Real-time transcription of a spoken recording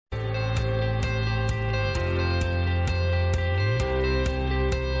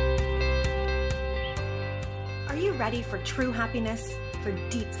ready for true happiness, for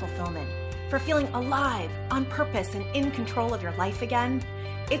deep fulfillment, for feeling alive, on purpose, and in control of your life again?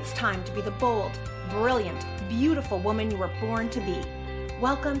 It's time to be the bold, brilliant, beautiful woman you were born to be.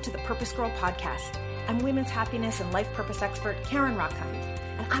 Welcome to the Purpose Girl Podcast. I'm women's happiness and life purpose expert Karen Rockkind,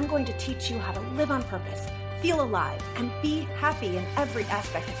 and I'm going to teach you how to live on purpose, feel alive, and be happy in every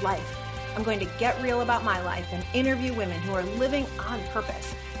aspect of life. I'm going to get real about my life and interview women who are living on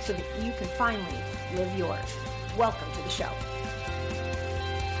purpose so that you can finally live yours. Welcome to the show.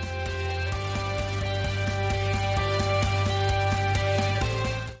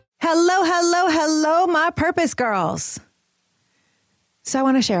 Hello, hello, hello, my purpose girls. So I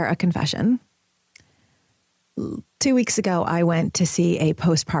want to share a confession. 2 weeks ago, I went to see a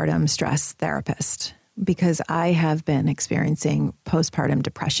postpartum stress therapist because I have been experiencing postpartum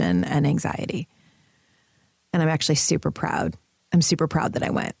depression and anxiety. And I'm actually super proud. I'm super proud that I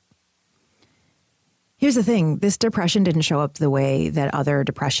went. Here's the thing. This depression didn't show up the way that other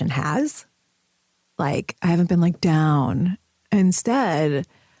depression has. Like, I haven't been down. Instead,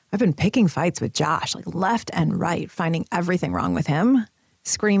 I've been picking fights with Josh, left and right, finding everything wrong with him,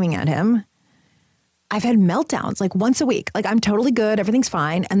 screaming at him. I've had meltdowns once a week. I'm totally good. Everything's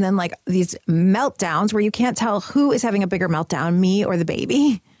fine. And then these meltdowns where you can't tell who is having a bigger meltdown, me or the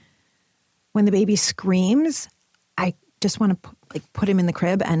baby. When the baby screams, I just want to put him in the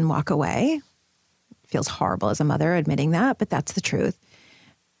crib and walk away. Feels horrible as a mother admitting that, but that's the truth.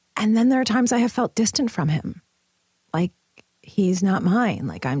 And then there are times I have felt distant from him. He's not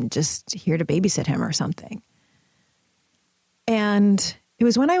mine. I'm just here to babysit him or something. And it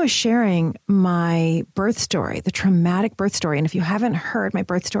was when I was sharing my birth story, the traumatic birth story. And if you haven't heard my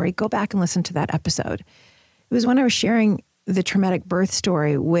birth story, go back and listen to that episode. It was when I was sharing the traumatic birth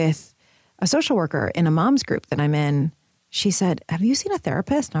story with a social worker in a mom's group that I'm in. She said, "Have you seen a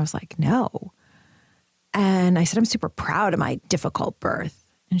therapist?" And I was like, "No." And I said, "I'm super proud of my difficult birth."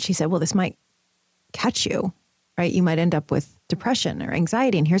 And she said, "Well, this might catch you, right? You might end up with depression or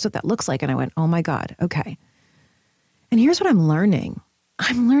anxiety. And here's what that looks like." And I went, "Oh my God. Okay." And here's what I'm learning.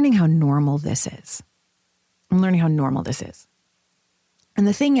 I'm learning how normal this is. I'm learning how normal this is. And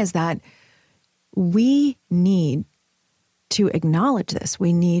the thing is that we need to acknowledge this.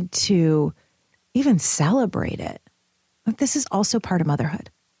 We need to even celebrate it. This is also part of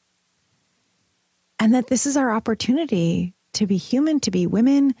motherhood. And that this is our opportunity to be human, to be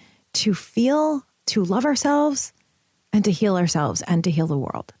women, to feel, to love ourselves, and to heal ourselves and to heal the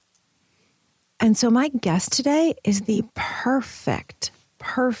world. And so my guest today is the perfect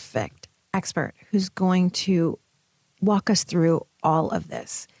expert who's going to walk us through all of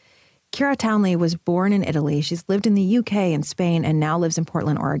this. Kira Townley was born in Italy. She's lived in the UK and Spain and now lives in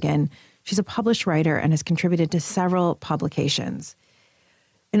Portland, Oregon. She's a published writer and has contributed to several publications.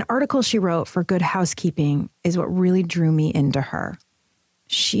 An article she wrote for Good Housekeeping is what really drew me into her.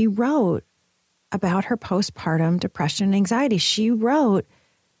 She wrote about her postpartum depression and anxiety. She wrote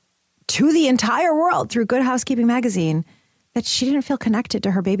to the entire world through Good Housekeeping magazine that she didn't feel connected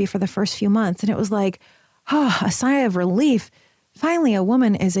to her baby for the first few months. And it was a sigh of relief. Finally, a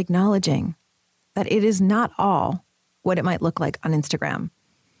woman is acknowledging that it is not all what it might look like on Instagram.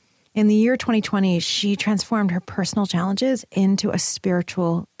 In the year 2020, she transformed her personal challenges into a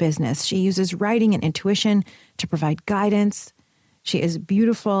spiritual business. She uses writing and intuition to provide guidance. She is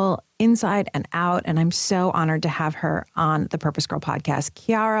beautiful inside and out, and I'm so honored to have her on the Purpose Girl podcast.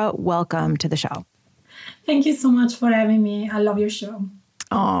 Chiara, welcome to the show. Thank you so much for having me. I love your show.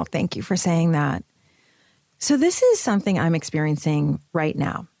 Oh, thank you for saying that. So this is something I'm experiencing right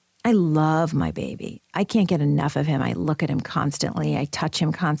now. I love my baby. I can't get enough of him. I look at him constantly. I touch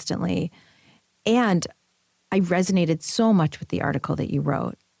him constantly. And I resonated so much with the article that you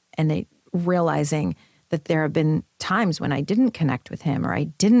wrote and realizing that there have been times when I didn't connect with him or I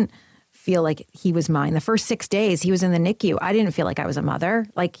didn't feel like he was mine. The first 6 days he was in the NICU, I didn't feel like I was a mother.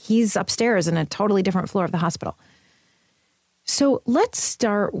 He's upstairs in a totally different floor of the hospital. So let's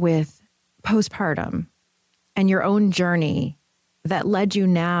start with postpartum and your own journey that led you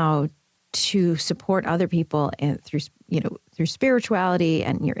now to support other people through spirituality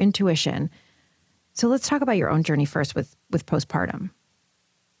and your intuition. So let's talk about your own journey first with postpartum.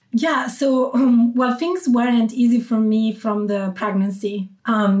 Yeah, so things weren't easy for me from the pregnancy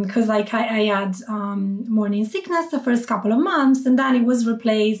because I had morning sickness the first couple of months, and then it was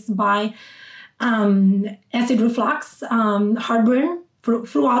replaced by acid reflux, heartburn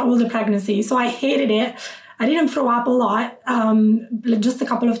throughout all the pregnancy. So I hated it. I didn't throw up a lot, just a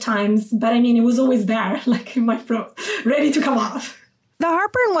couple of times, but it was always there, in my throat, ready to come off. The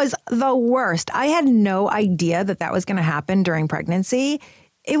heartburn was the worst. I had no idea that was going to happen during pregnancy.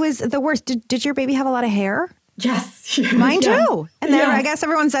 It was the worst. Did your baby have a lot of hair? Yes. Mine too. And then Yes. I guess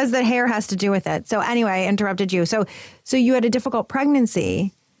everyone says that hair has to do with it. So anyway, I interrupted you. So you had a difficult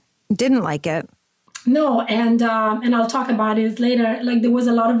pregnancy, didn't like it. No, and I'll talk about it later. Like there was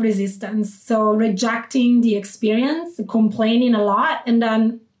a lot of resistance, so rejecting the experience, complaining a lot, and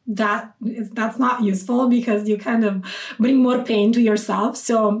then that's not useful because you kind of bring more pain to yourself.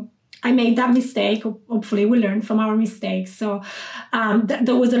 So I made that mistake. Hopefully, we learn from our mistakes. So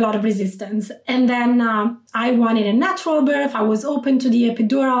there was a lot of resistance, and then I wanted a natural birth. I was open to the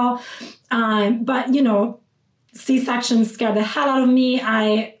epidural, but you know. C-section scared the hell out of me.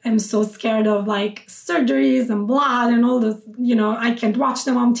 I am so scared of like surgeries and blood and all this, you know, I can't watch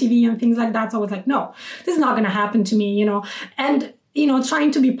them on TV and things like that. So I was like, no, this is not going to happen to me, you know, and, you know,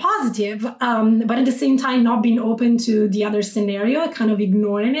 trying to be positive, but at the same time, not being open to the other scenario, kind of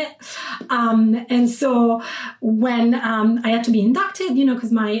ignoring it. And so when I had to be inducted, you know,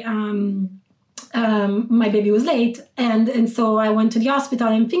 because my baby was late, and so I went to the hospital,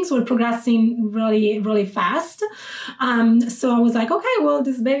 and things were progressing really, really fast. So I was like, okay, well,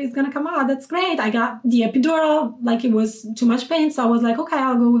 this baby's gonna come out. That's great. I got the epidural, like it was too much pain. So I was like, okay,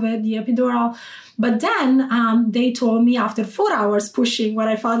 I'll go with it, the epidural. But then they told me after 4 hours pushing, when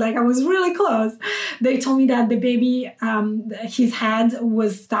I felt like I was really close, they told me that the baby, his head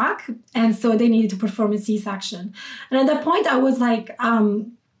was stuck, and so they needed to perform a C-section. And at that point, I was like,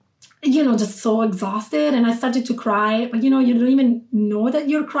 you know, just so exhausted, and I started to cry. But, you know, you don't even know that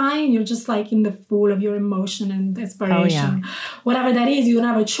you're crying. You're just like in the full of your emotion and desperation. Whatever that is, you don't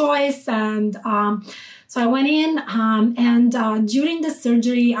have a choice. And so I went in, and during the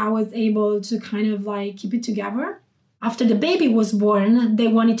surgery, I was able to kind of like keep it together. After the baby was born, they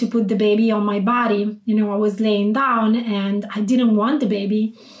wanted to put the baby on my body. You know, I was laying down and I didn't want the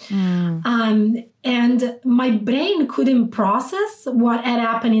baby. And my brain couldn't process what had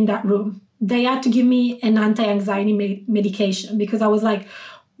happened in that room. They had to give me an anti-anxiety medication because I was like,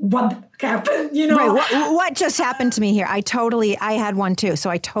 what the fuck happened? You know? Right. What just happened to me here? I had one too. So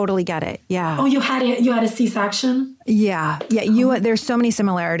I totally get it. Yeah. Oh, you had a C-section? Yeah. Yeah. There's so many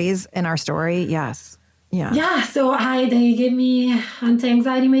similarities in our story. Yes. Yeah. Yeah. So they gave me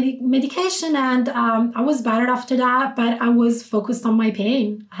anti-anxiety medication, and I was better after that, but I was focused on my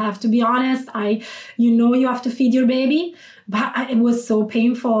pain. I have to be honest. You have to feed your baby, but it was so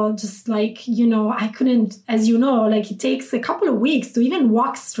painful. Just like, you know, I couldn't, as you know, like it takes a couple of weeks to even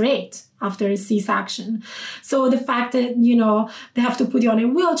walk straight after a C-section. So the fact that, you know, they have to put you on a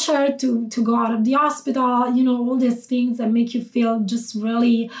wheelchair to go out of the hospital, you know, all these things that make you feel just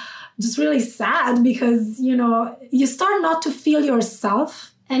really sad because, you know, you start not to feel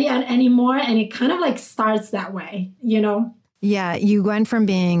yourself anymore. And it kind of like starts that way, you know? Yeah. You went from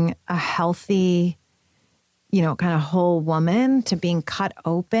being a healthy, you know, kind of whole woman to being cut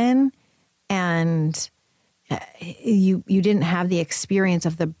open, and you didn't have the experience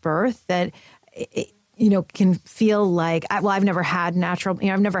of the birth that, you know, can feel like, I've never had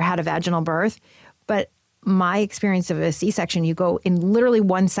I've never had a vaginal birth, but my experience of a C-section, you go in literally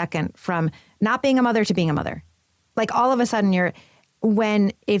 1 second from not being a mother to being a mother. Like all of a sudden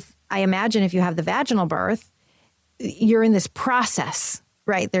if you have the vaginal birth, you're in this process,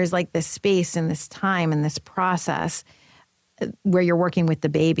 right? There's like this space and this time and this process where you're working with the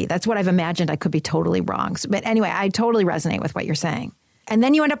baby. That's what I've imagined. I could be totally wrong. But anyway, I totally resonate with what you're saying. And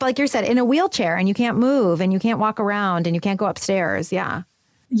then you end up, like you said, in a wheelchair, and you can't move and you can't walk around and you can't go upstairs. Yeah.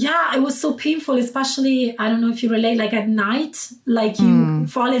 Yeah, it was so painful, especially, I don't know if you relate, like at night, like you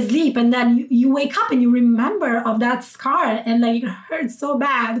fall asleep and then you wake up and you remember of that scar and like it hurts so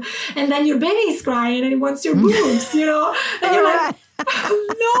bad. And then your baby's crying and it wants your boobs, you know? And you're like,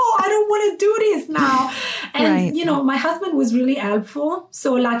 no, I don't want to do this now. And, you know, my husband was really helpful.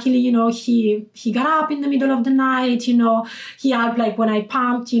 So luckily, you know, he got up in the middle of the night, you know, he helped like when I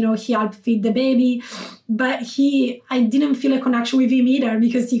pumped, you know, he helped feed the baby. But I didn't feel a connection with him either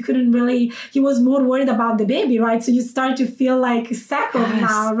because he was more worried about the baby, right? So you start to feel like second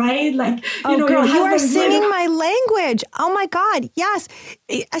now, right? Like, you know, girl, you are singing my language. Oh my God. Yes.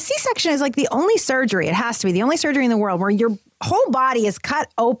 A C-section is like the only surgery, it has to be the only surgery in the world where your whole body is cut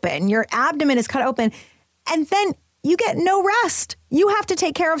open, your abdomen is cut open, and then you get no rest. You have to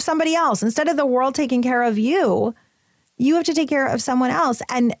take care of somebody else. Instead of the world taking care of you, you have to take care of someone else.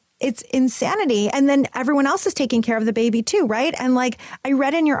 And it's insanity. And then everyone else is taking care of the baby too, right? And like I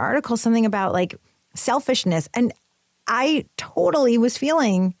read in your article something about like selfishness, and I totally was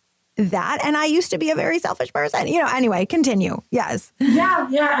feeling that. And I used to be a very selfish person. You know, anyway, continue. Yes. Yeah,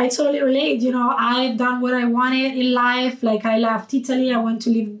 I totally relate. You know, I've done what I wanted in life. Like I left Italy. I went to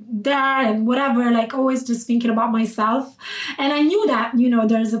live there and whatever, like always just thinking about myself. And I knew that, you know,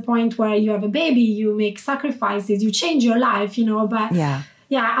 there's a point where you have a baby, you make sacrifices, you change your life, you know, but yeah,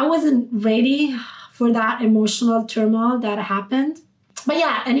 I wasn't ready for that emotional turmoil that happened. But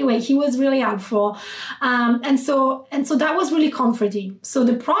yeah, anyway, he was really helpful. And so that was really comforting. So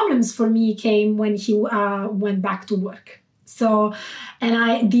the problems for me came when he went back to work. So,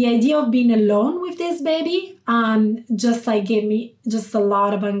 and the idea of being alone with this baby, just like gave me just a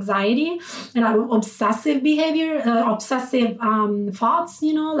lot of anxiety and obsessive behavior, obsessive thoughts,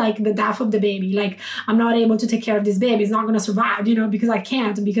 you know, like the death of the baby. Like, I'm not able to take care of this baby. It's not going to survive, you know, because I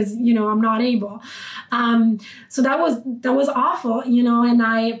can't, because, you know, I'm not able. So that was awful, you know, and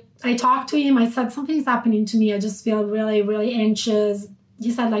I talked to him. I said, something's happening to me. I just feel really, really anxious. He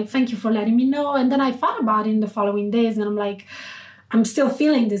said, like, thank you for letting me know. And then I thought about it in the following days, and I'm like, I'm still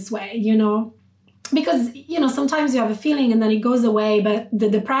feeling this way, you know, because, you know, sometimes you have a feeling and then it goes away, but the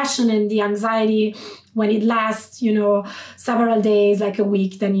depression and the anxiety, when it lasts, you know, several days, like a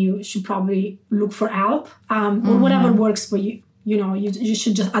week, then you should probably look for help, or whatever works for you. You know, you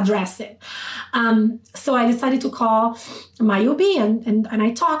should just address it. So I decided to call my OB and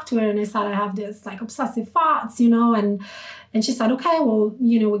I talked to her, and I said, I have this like obsessive thoughts, you know, and she said, okay, well,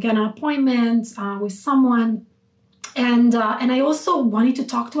 you know, we get an appointment with someone. And I also wanted to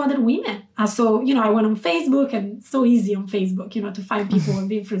talk to other women. So, you know, I went on Facebook, and it's so easy on Facebook, you know, to find people who are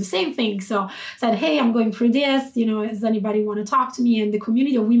being through the same thing. So I said, hey, I'm going through this, you know, does anybody want to talk to me? And the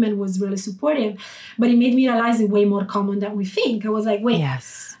community of women was really supportive, but it made me realize it's way more common than we think. I was like, wait,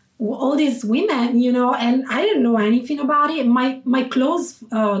 all these women, you know, and I didn't know anything about it. My close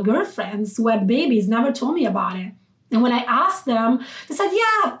girlfriends who had babies never told me about it. And when I asked them, they said,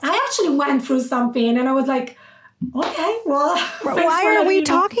 yeah, I actually went through something. And I was like, okay, well, why are we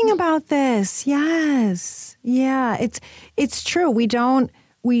talking about this? Yes. Yeah, it's true. We don't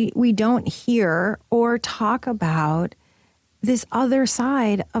hear or talk about this other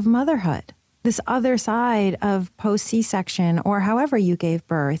side of motherhood, this other side of post C-section or however you gave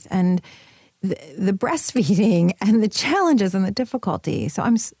birth, and the breastfeeding and the challenges and the difficulty. So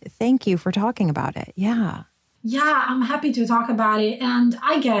thank you for talking about it. Yeah. Yeah, I'm happy to talk about it. And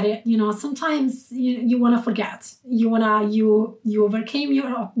I get it. You know, sometimes you want to forget. You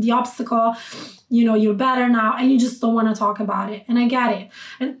overcame the obstacle. You know, you're better now, and you just don't want to talk about it. And I get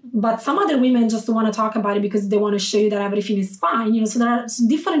it. But some other women just don't want to talk about it because they want to show you that everything is fine. You know, so there are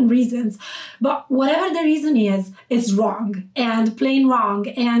different reasons. But whatever the reason is, it's wrong and plain wrong.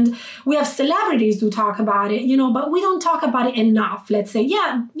 And we have celebrities who talk about it, you know, but we don't talk about it enough. Let's say,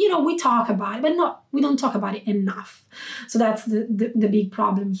 yeah, you know, we talk about it, but we don't talk about it enough. So that's the big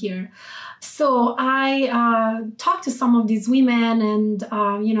problem here. So I talked to some of these women, and,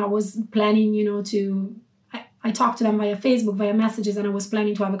 you know, I was planning, you know, I talked to them via Facebook, via messages, and I was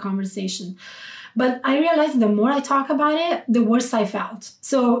planning to have a conversation. But I realized the more I talk about it, the worse I felt.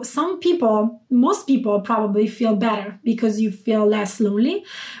 So most people probably feel better because you feel less lonely.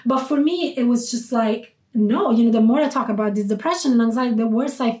 But for me, it was just like, no, you know, the more I talk about this depression and anxiety, the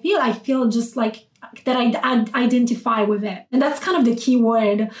worse I feel. I feel just like that I identify with it. And that's kind of the key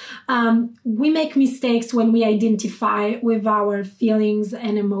word. We make mistakes when we identify with our feelings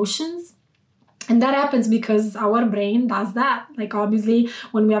and emotions. And that happens because our brain does that. Like, obviously,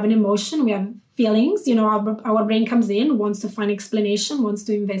 when we have an emotion, we have feelings, you know, our brain comes in, wants to find explanation, wants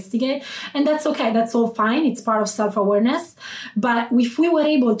to investigate. And that's okay. That's all fine. It's part of self-awareness. But if we were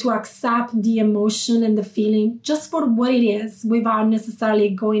able to accept the emotion and the feeling just for what it is, without necessarily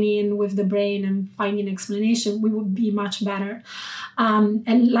going in with the brain and finding explanation, we would be much better.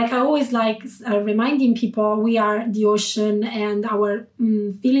 And like I always like reminding people, we are the ocean, and our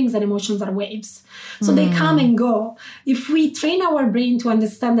feelings and emotions are waves. So they come and go. If we train our brain to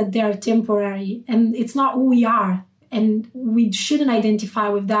understand that they are temporary and it's not who we are, and we shouldn't identify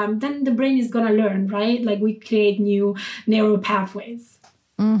with them, then the brain is going to learn, right? Like, we create new neural pathways.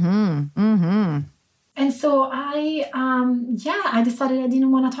 And so I decided I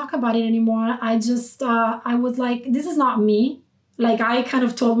didn't want to talk about it anymore. I was like, this is not me. Like, I kind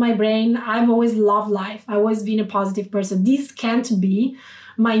of told my brain, I've always loved life. I've always been a positive person. This can't be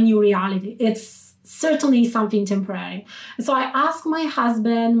my new reality. It's certainly something temporary. And so I asked my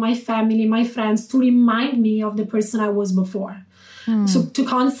husband, my family, my friends to remind me of the person I was before. So to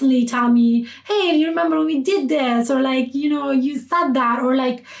constantly tell me, hey, you remember when we did this? Or like, you know, you said that, or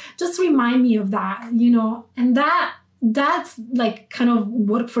like, just remind me of that, you know, and that's like kind of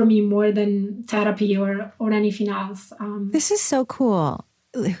worked for me more than therapy or anything else. This is so cool.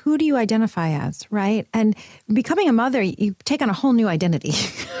 Who do you identify as, right? And becoming a mother, you take on a whole new identity,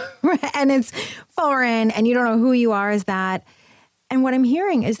 right? And it's foreign, and you don't know who you are as that. And what I'm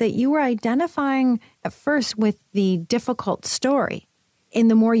hearing is that you were identifying at first with the difficult story.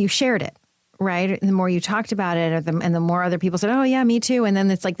 And the more you shared it, right? The more you talked about it, and the more other people said, oh, yeah, me too. And then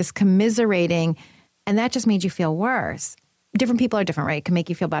it's like this commiserating, and that just made you feel worse. Different people are different, right? It can make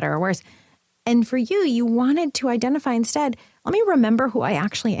you feel better or worse. And for you, you wanted to identify instead, let me remember who I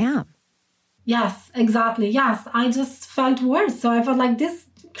actually am. Yes, exactly. Yes, I just felt worse. So I felt like this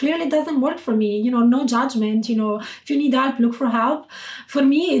clearly doesn't work for me. No judgment. If you need help, look for help. For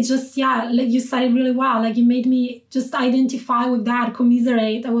me, it's just, like you said it really well. Like, it made me just identify with that,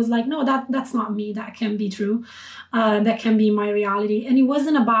 commiserate. I was like, no, that's not me. That can be true. That can be my reality. And it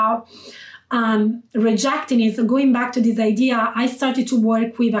wasn't about rejecting it. So going back to this idea, I started to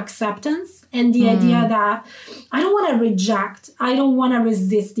work with acceptance and the idea that I don't want to reject. I don't want to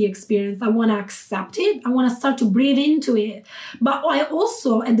resist the experience. I want to accept it. I want to start to breathe into it. But I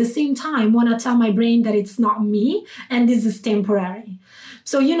also, at the same time, want to tell my brain that it's not me and this is temporary.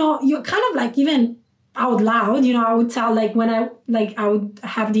 So, you're kind of like, even out loud, I would tell, like, when I would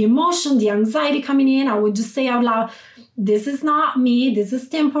have the emotion, the anxiety coming in, I would just say out loud, this is not me, this is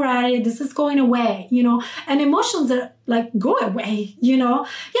temporary, this is going away, and emotions are like, go away,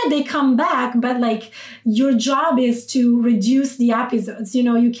 they come back, but like, your job is to reduce the episodes.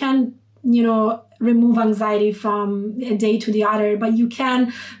 You can, remove anxiety from a day to the other, but you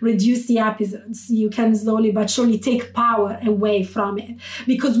can reduce the episodes. You can slowly but surely take power away from it.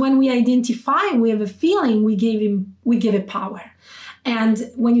 Because when we identify with a feeling, we give it power. And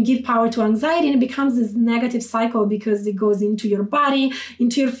when you give power to anxiety, it becomes this negative cycle because it goes into your body,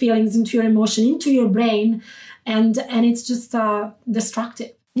 into your feelings, into your emotion, into your brain. And it's just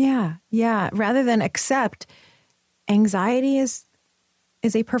destructive. Yeah. Rather than accept, anxiety is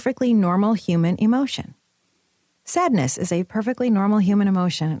a perfectly normal human emotion. Sadness is a perfectly normal human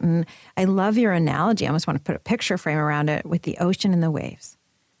emotion. And I love your analogy. I almost want to put a picture frame around it with the ocean and the waves.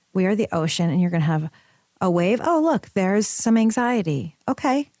 We are the ocean, and you're going to have a wave. Oh, look, there's some anxiety.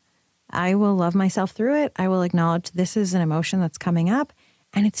 Okay, I will love myself through it. I will acknowledge this is an emotion that's coming up,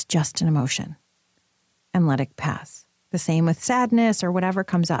 and it's just an emotion, and let it pass. The same with sadness or whatever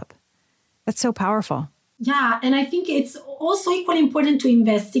comes up. That's so powerful. Yeah, and I think it's also equally important to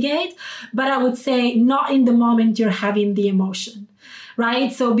investigate, but I would say not in the moment you're having the emotion,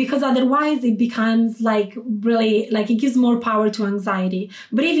 right? So because otherwise it becomes like really, like it gives more power to anxiety.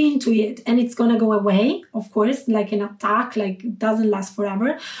 Breathe into it and it's going to go away, of course, like an attack, like it doesn't last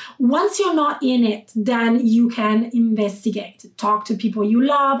forever. Once you're not in it, then you can investigate, talk to people you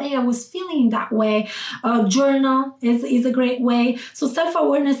love. Hey, I was feeling that way. Journal is a great way. So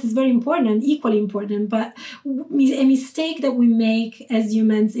self-awareness is very important, equally important, but a mistake that we make as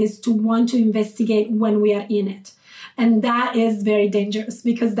humans is to want to investigate when we are in it. And that is very dangerous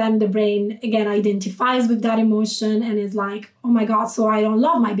because then the brain, again, identifies with that emotion and is like, oh my God, so I don't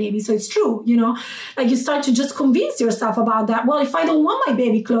love my baby. So it's true, like you start to just convince yourself about that. Well, if I don't want my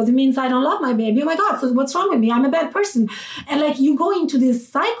baby clothes, it means I don't love my baby. Oh my God, so what's wrong with me? I'm a bad person. And like you go into this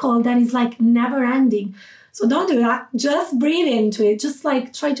cycle that is like never ending. So don't do that. Just breathe into it. Just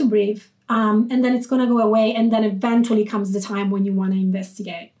like try to breathe. And then it's going to go away. And then eventually comes the time when you want to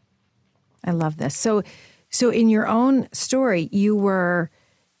investigate. I love this. So in your own story, you were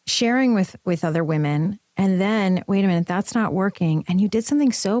sharing with other women, and then, wait a minute, that's not working. And you did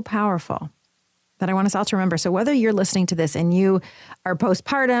something so powerful that I want us all to remember. So whether you're listening to this and you are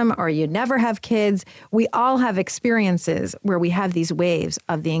postpartum or you never have kids, we all have experiences where we have these waves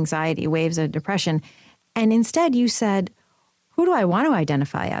of the anxiety, waves of depression. And instead you said, who do I want to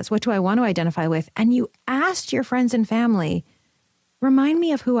identify as? What do I want to identify with? And you asked your friends and family, remind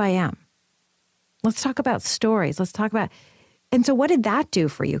me of who I am. Let's talk about stories. And so what did that do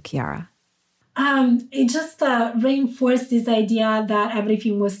for you, Chiara? It just reinforced this idea that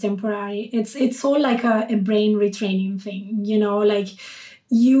everything was temporary. It's all like a brain retraining thing, like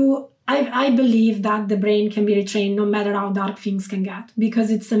I believe that the brain can be retrained no matter how dark things can get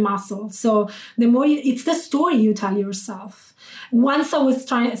because it's a muscle. So the more it's the story you tell yourself. Once I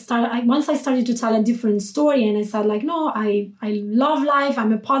started to tell a different story and I said like, no, I love life.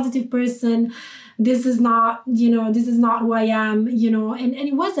 I'm a positive person. This is not who I am, and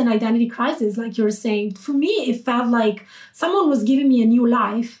it was an identity crisis, like you're saying. For me, it felt like someone was giving me a new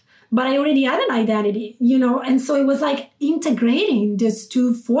life, but I already had an identity, and so it was like integrating these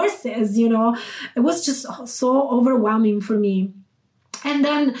two forces, it was just so overwhelming for me. And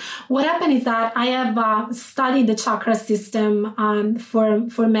then what happened is that I have studied the chakra system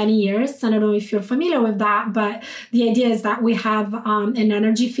for many years. I don't know if you're familiar with that, but the idea is that we have an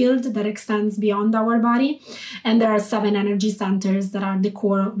energy field that extends beyond our body. And there are 7 energy centers that are the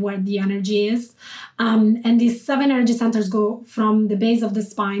core of where the energy is. And these 7 energy centers go from the base of the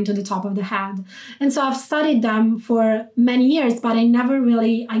spine to the top of the head. And so I've studied them for many years, but I never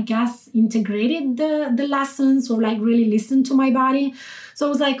really, I guess, integrated the lessons or like really listened to my body. So I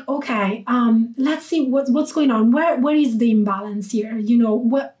was like, okay, let's see what's going on. Where is the imbalance here? You know,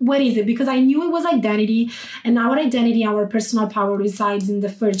 what is it? Because I knew it was identity, and our identity, our personal power resides in the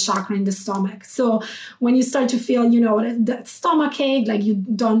first chakra in the stomach. So when you start to feel, you know, that stomach ache, like you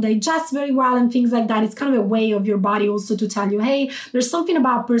don't digest very well and things like that, it's kind of a way of your body also to tell you, hey, there's something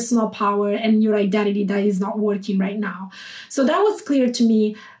about personal power and your identity that is not working right now. So that was clear to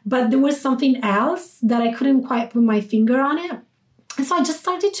me, but there was something else that I couldn't quite put my finger on it. And so I just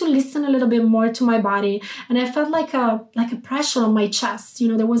started to listen a little bit more to my body, and I felt like a pressure on my chest. You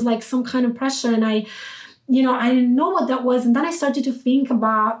know, there was like some kind of pressure, and I didn't know what that was. And then I started to think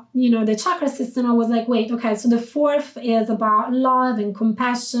about, you know, the chakra system. I was like, wait, okay, so the 4th is about love and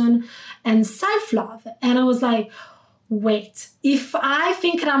compassion and self-love. And I was like, wait, if I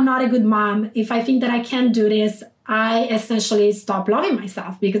think that I'm not a good mom, if I think that I can't do this, I essentially stop loving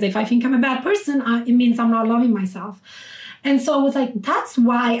myself, because if I think I'm a bad person, it means I'm not loving myself. And so I was like, that's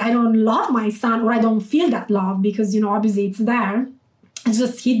why I don't love my son, or I don't feel that love, because, you know, obviously it's there. It's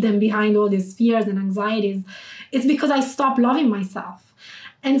just hidden behind all these fears and anxieties. It's because I stopped loving myself.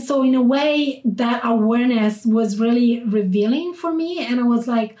 And so in a way, that awareness was really revealing for me. And I was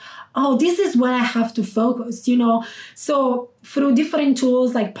like, oh, this is where I have to focus, you know. So through different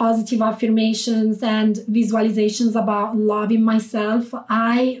tools like positive affirmations and visualizations about loving myself,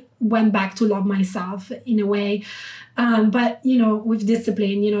 I went back to love myself in a way. But, you know, with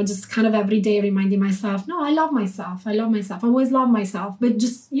discipline, you know, just kind of every day reminding myself, no, I love myself. I love myself. I always love myself. But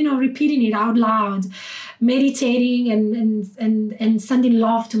just, you know, repeating it out loud, meditating and sending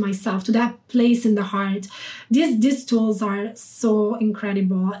love to myself, to that place in the heart. These tools are so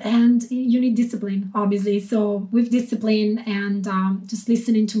incredible. And you need discipline, obviously. So with discipline and just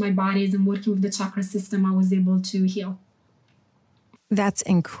listening to my bodies and working with the chakra system, I was able to heal. That's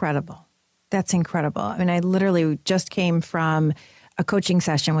incredible. That's incredible. I mean, I literally just came from a coaching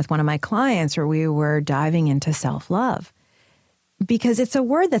session with one of my clients where we were diving into self-love, because it's a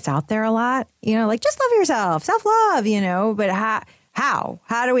word that's out there a lot, you know, like just love yourself, self-love, you know, but how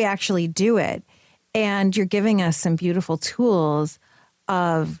do we actually do it? And you're giving us some beautiful tools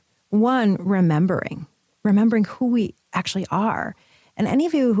of, one, remembering who we actually are. And any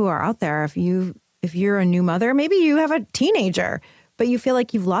of you who are out there, if you're a new mother, maybe you have a teenager, but you feel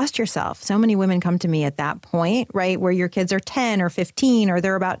like you've lost yourself. So many women come to me at that point, right, where your kids are 10 or 15, or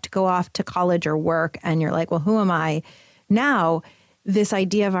they're about to go off to college or work, and you're like, well, who am I now? This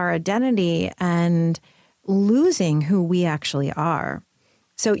idea of our identity and losing who we actually are.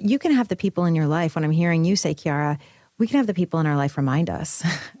 So you can have the people in your life, when I'm hearing you say, Chiara, we can have the people in our life remind us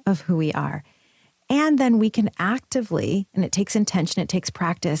of who we are. And then we can actively, and it takes intention, it takes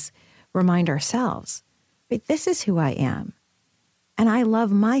practice, remind ourselves, but this is who I am. And I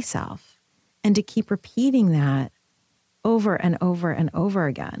love myself. And to keep repeating that over and over and over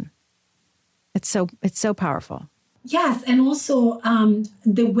again. It's so powerful. Yes. And also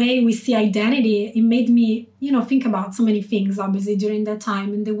the way we see identity, it made me, you know, think about so many things, obviously, during that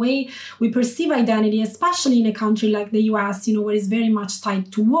time. And the way we perceive identity, especially in a country like the US, you know, where it's very much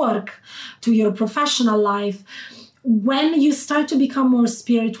tied to work, to your professional life. When you start to become more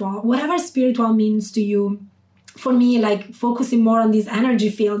spiritual, whatever spiritual means to you, for me, like focusing more on this energy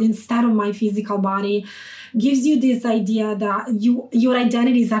field instead of my physical body gives you this idea that your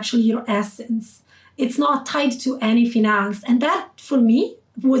identity is actually your essence. It's not tied to anything else. And that, for me,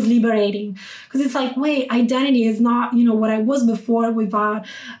 was liberating, because it's like, wait, identity is not, you know, what I was before without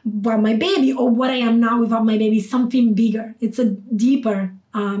my baby, or what I am now without my baby, something bigger. It's a deeper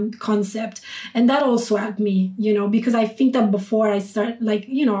concept. And that also helped me, you know, because I think that before I start, like,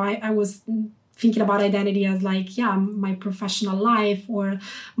 you know, I was thinking about identity as like, yeah, my professional life or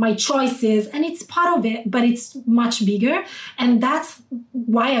my choices. And it's part of it, but it's much bigger. And that's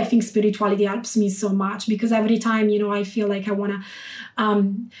why I think spirituality helps me so much, because every time, you know, I feel like I want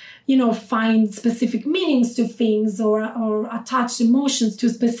to, you know, find specific meanings to things or attach emotions to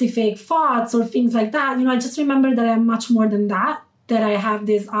specific thoughts or things like that. You know, I just remember that I'm much more than that I have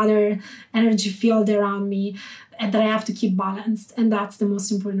this other energy field around me and that I have to keep balanced. And that's the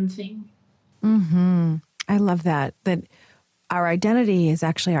most important thing. Mm-hmm. I love that our identity is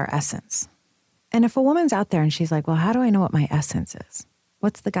actually our essence. And if a woman's out there and she's like, well, how do I know what my essence is?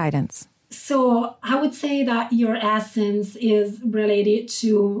 What's the guidance? So I would say that your essence is related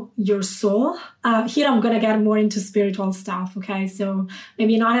to your soul. Here I'm going to get more into spiritual stuff. Okay. So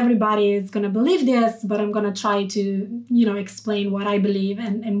maybe not everybody is going to believe this, but I'm going to try to, explain what I believe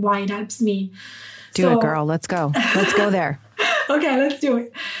and why it helps me. Do it, girl. Let's go. Let's go there. Okay, let's do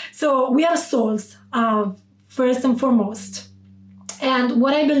it. So we are souls, first and foremost. And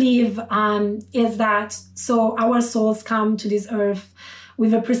what I believe is that, so our souls come to this earth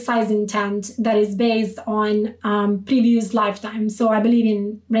with a precise intent that is based on previous lifetimes. So I believe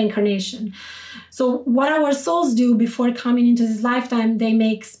in reincarnation. So what our souls do before coming into this lifetime, they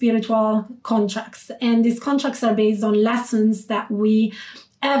make spiritual contracts. And these contracts are based on lessons that we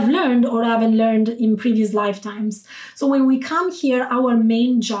have learned or haven't learned in previous lifetimes. So when we come here, our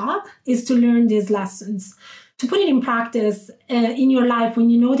main job is to learn these lessons, to put it in practice in your life.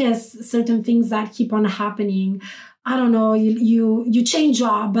 When you notice certain things that keep on happening, I don't know, you change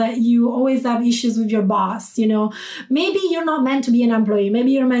job, but you always have issues with your boss, maybe you're not meant to be an employee.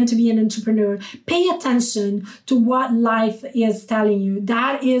 Maybe you're meant to be an entrepreneur. Pay attention to what life is telling you.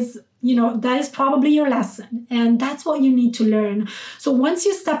 That is probably your lesson. And that's what you need to learn. So once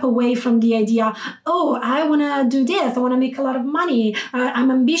you step away from the idea, oh, I want to do this. I want to make a lot of money.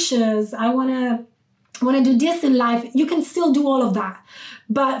 I'm ambitious. I want to do this in life. You can still do all of that.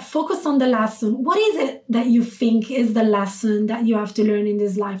 But focus on the lesson. What is it that you think is the lesson that you have to learn in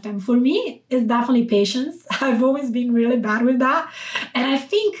this lifetime? For me, it's definitely patience. I've always been really bad with that. And I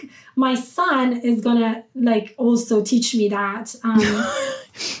think my son is going to also teach me that.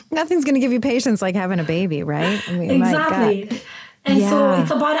 Nothing's going to give you patience like having a baby, right? I mean, exactly. And so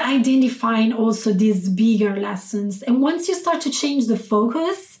it's about identifying also these bigger lessons. And once you start to change the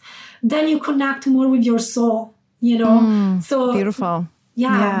focus, then you connect more with your soul, So beautiful.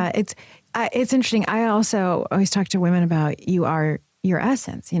 Yeah. It's interesting. I also always talk to women about you are your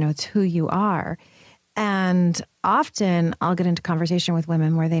essence, it's who you are. And often I'll get into conversation with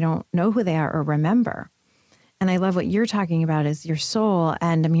women where they don't know who they are or remember. And I love what you're talking about is your soul.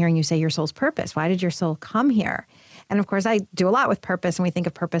 And I'm hearing you say your soul's purpose. Why did your soul come here? And of course, I do a lot with purpose, and we think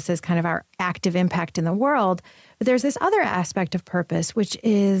of purpose as kind of our active impact in the world. But there's this other aspect of purpose, which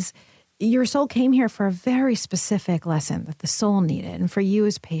is your soul came here for a very specific lesson that the soul needed. And for you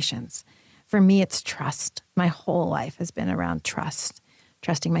is patience. For me, it's trust. My whole life has been around trust.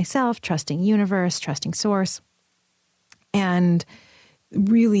 Trusting myself, trusting universe, trusting source. And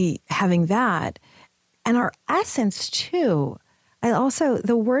really having that. And our essence too.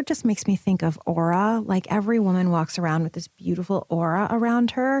 The word just makes me think of aura. Like every woman walks around with this beautiful aura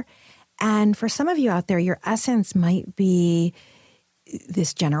around her. And for some of you out there, your essence might be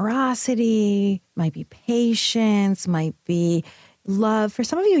this generosity, might be patience, might be love. For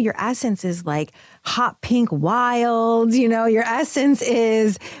some of you, your essence is like hot pink wild, your essence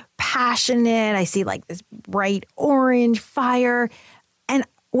is passionate. I see like this bright orange fire. And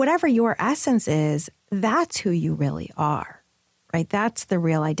whatever your essence is, that's who you really are, right? That's the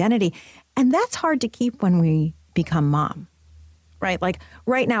real identity. And that's hard to keep when we become mom, right? Like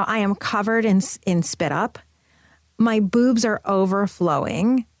right now, I am covered in spit up. My boobs are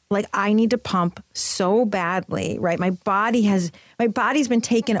overflowing. Like I need to pump so badly, right? My body's been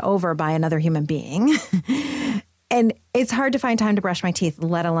taken over by another human being. And it's hard to find time to brush my teeth,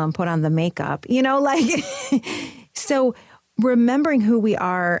 let alone put on the makeup, So remembering who we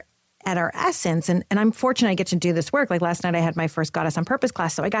are at our essence, and I'm fortunate I get to do this work. Like last night I had my first Goddess on Purpose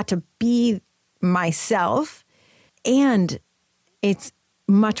class, so I got to be myself. And it's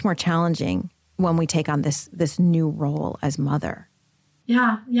much more challenging when we take on this new role as mother.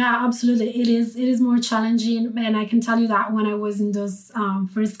 Yeah, absolutely. It is more challenging. And I can tell you that when I was in those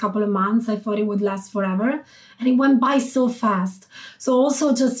first couple of months, I thought it would last forever. And it went by so fast. So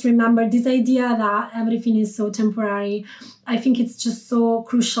also just remember this idea that everything is so temporary. I think it's just so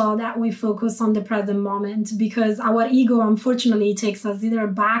crucial that we focus on the present moment, because our ego, unfortunately, takes us either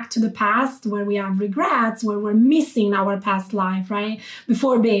back to the past where we have regrets, where we're missing our past life, right?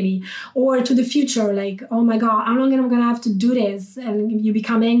 Before baby, or to the future, like, oh my God, how long am I going to have to do this? And you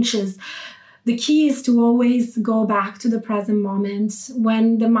become anxious. The key is to always go back to the present moment.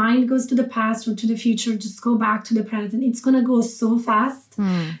 When the mind goes to the past or to the future, just go back to the present. It's going to go so fast.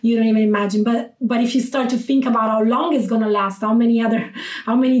 You don't even imagine. But if you start to think about how long it's going to last, how many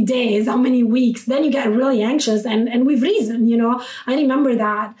days, how many weeks, then you get really anxious and with reason, I remember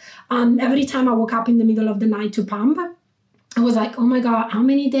that every time I woke up in the middle of the night to pump, I was like, oh my God, how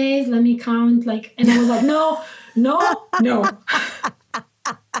many days? Let me count. And I was like, no.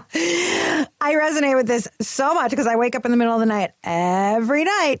 I resonate with this so much because I wake up in the middle of the night every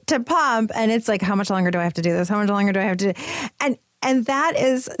night to pump. And it's like, how much longer do I have to do this? How much longer do I have to do? And And that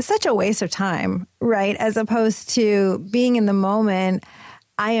is such a waste of time, right? As opposed to being in the moment.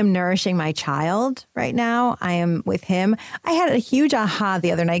 I am nourishing my child right now. I am with him. I had a huge aha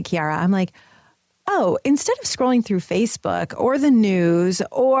the other night, Chiara. I'm like, oh, instead of scrolling through Facebook or the news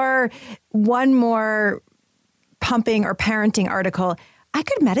or one more pumping or parenting article, I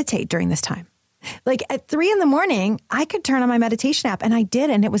could meditate during this time. Like at 3 a.m, I could turn on my meditation app, and I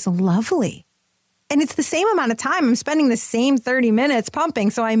did, and it was lovely. And it's the same amount of time. I'm spending the same 30 minutes pumping,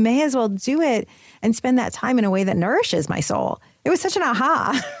 so I may as well do it and spend that time in a way that nourishes my soul. It was such an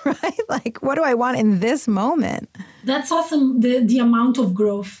aha, right? Like, what do I want in this moment? That's awesome. The amount of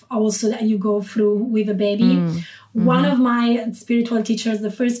growth also that you go through with a baby. One of my spiritual teachers,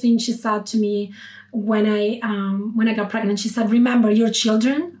 the first thing she said to me when I got pregnant, she said, remember, your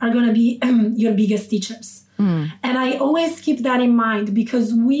children are going to be your biggest teachers. And I always keep that in mind,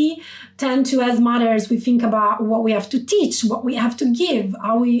 because we tend to, as mothers, we think about what we have to teach, what we have to give,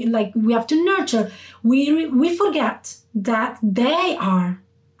 how we have to nurture. We forget that they are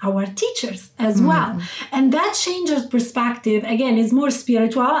our teachers as well. And that changes perspective. Again, is more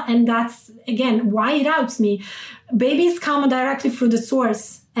spiritual. And that's, again, why it helps me. Babies come directly through the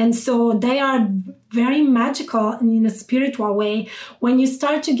source. And so they are very magical in a spiritual way. When you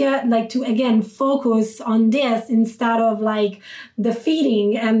start to get to, again, focus on this instead of the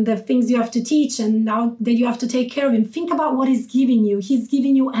feeding and the things you have to teach and now that you have to take care of him, think about what he's giving you. He's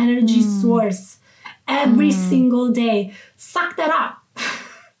giving you energy source every single day. Suck that up.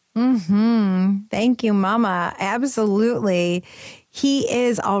 Thank you, Mama. Absolutely. He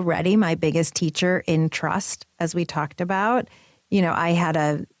is already my biggest teacher in trust, as we talked about. You know, I had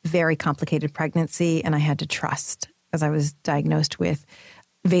a very complicated pregnancy, and I had to trust, as I was diagnosed with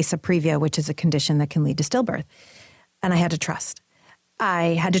vasa previa, which is a condition that can lead to stillbirth. And I had to trust.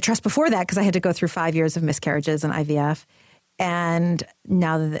 I had to trust before that because I had to go through 5 years of miscarriages and IVF. And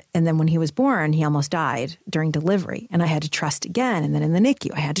then when he was born, he almost died during delivery. And I had to trust again. And then in the NICU,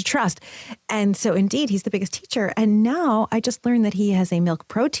 I had to trust. And so indeed, he's the biggest teacher. And now I just learned that he has a milk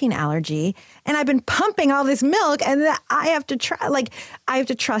protein allergy. And I've been pumping all this milk. And I have to I have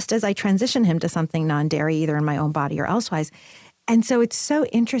to trust as I transition him to something non-dairy, either in my own body or elsewise. And so it's so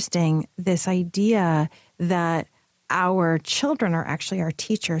interesting, this idea that our children are actually our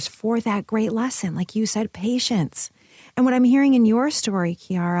teachers for that great lesson. Like you said, patience. And what I'm hearing in your story,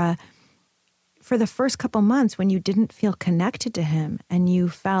 Chiara, for the first couple months when you didn't feel connected to him and you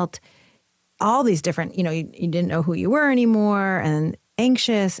felt all these different, you didn't know who you were anymore and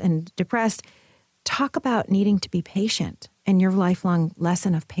anxious and depressed, talk about needing to be patient and your lifelong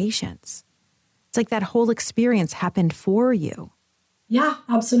lesson of patience. It's like that whole experience happened for you. Yeah,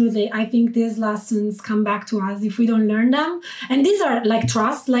 absolutely. I think these lessons come back to us if we don't learn them. And these are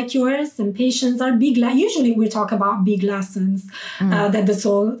trust, like yours, and patience are big. Usually we talk about big lessons that the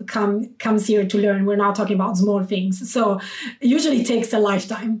soul comes here to learn. We're not talking about small things. So usually it takes a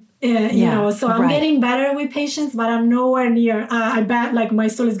lifetime. So I'm getting better with patience, but I'm nowhere near. I bet my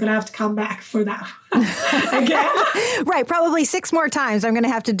soul is going to have to come back for that again. Right. Probably 6 more times I'm going to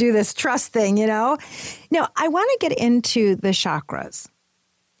have to do this trust thing, Now, I want to get into the chakras,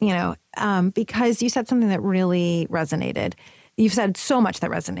 because you said something that really resonated. You've said so much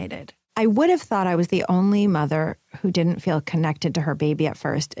that resonated. I would have thought I was the only mother who didn't feel connected to her baby at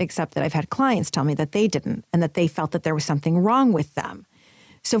first, except that I've had clients tell me that they didn't and that they felt that there was something wrong with them.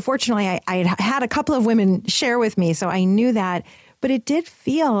 So fortunately, I had a couple of women share with me, so I knew that. But it did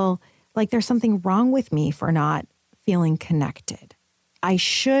feel like there's something wrong with me for not feeling connected. I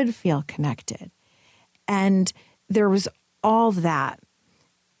should feel connected. And there was all that.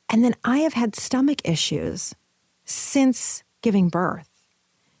 And then I have had stomach issues since giving birth,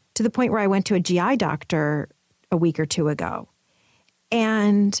 to the point where I went to a GI doctor a week or 2 ago.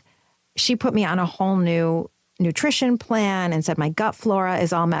 And she put me on a whole new nutrition plan and said my gut flora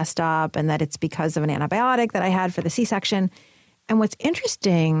is all messed up and that it's because of an antibiotic that I had for the C-section. And what's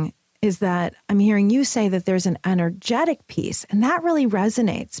interesting is that I'm hearing you say that there's an energetic piece, and that really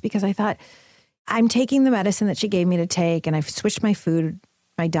resonates because I thought I'm taking the medicine that she gave me to take and I've switched my food,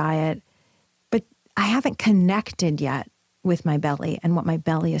 my diet, but I haven't connected yet with my belly and what my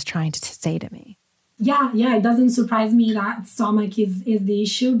belly is trying to say to me. Yeah, it doesn't surprise me that stomach is the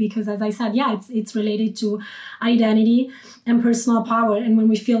issue because, as I said, it's related to identity and personal power. And when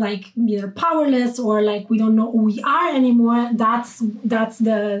we feel either powerless or we don't know who we are anymore, that's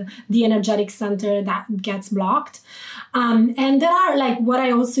the energetic center that gets blocked. And there are what I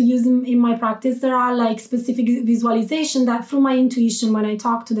also use in my practice, there are specific visualization that through my intuition, when I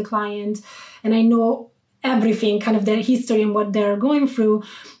talk to the client and I know everything, kind of their history and what they're going through,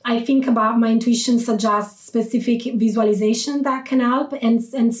 I think about my intuition suggests specific visualization that can help,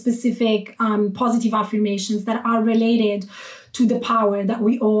 and specific positive affirmations that are related to the power that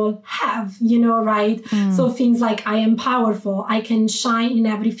we all have, right? So things like, I am powerful, I can shine in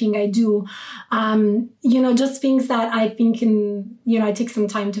everything I do. Just things that I think I take some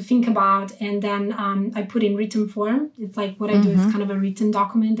time to think about, and then I put in written form. It's like what I do is kind of a written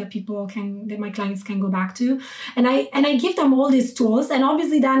document that my clients can go back to. And I give them all these tools, and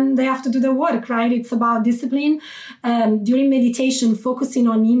obviously then they have to do the work, right? It's about discipline. During meditation, focusing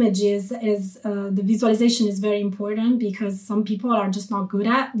on images is the visualization is very important, because some people are just not good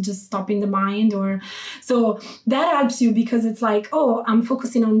at just stopping the mind, or so that helps you, because it's like, oh, I'm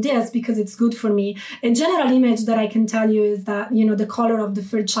focusing on this because it's good for me. A general image that I can tell you is that, the color of the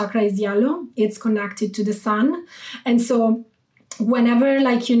third chakra is yellow. It's connected to the sun. And so whenever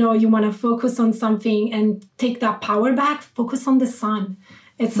you want to focus on something and take that power back, focus on the sun.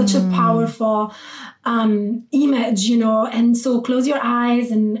 It's such a powerful image, and so close your eyes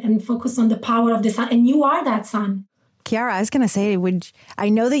and focus on the power of the sun. And you are that sun. Chiara, I was going to say, I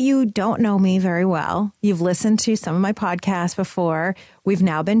know that you don't know me very well. You've listened to some of my podcasts before. We've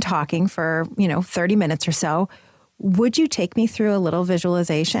now been talking for, 30 minutes or so. Would you take me through a little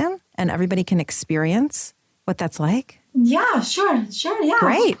visualization and everybody can experience what that's like? Yeah, sure. Yeah,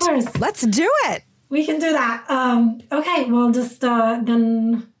 great. Of course. Let's do it. We can do that. Okay, well, just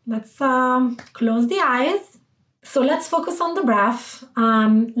then let's close the eyes. So let's focus on the breath.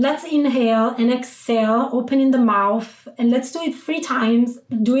 Let's inhale and exhale, opening the mouth. And let's do it 3 times.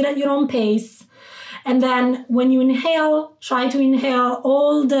 Do it at your own pace. And then when you inhale, try to inhale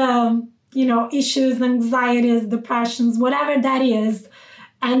all the, issues, anxieties, depressions, whatever that is.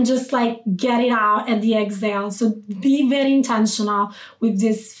 And just get it out at the exhale. So be very intentional with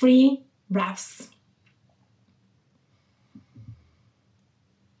these 3 breaths.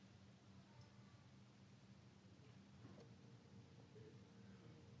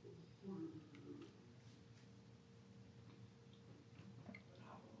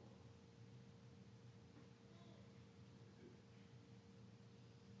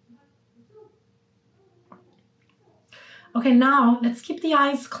 Okay, now let's keep the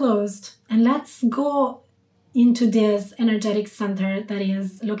eyes closed and let's go into this energetic center that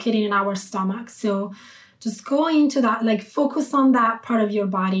is located in our stomach. So just go into that, focus on that part of your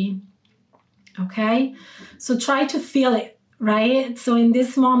body. Okay, so try to feel it, right? So in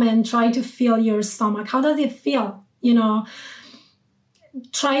this moment, try to feel your stomach. How does it feel?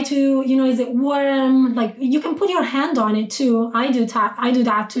 Try to, is it warm? You can put your hand on it too. I do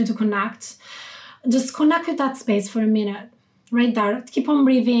that too, to connect. Just connect with that space for a minute, right there. Keep on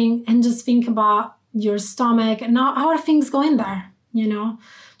breathing and just think about your stomach. And now, how are things going there?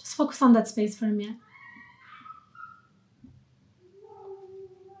 Just focus on that space for a minute.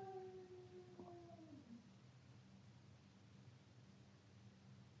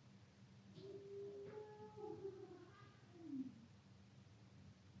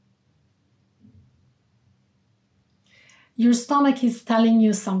 Your stomach is telling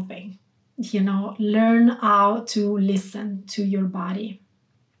you something. Learn how to listen to your body.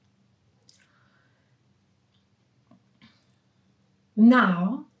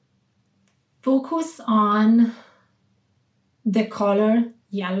 Now, focus on the color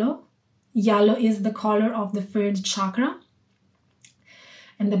yellow. Yellow is the color of the 3rd chakra.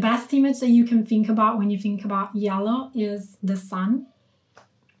 And the best image that you can think about when you think about yellow is the sun.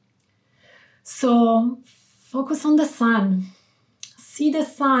 So focus on the sun. See the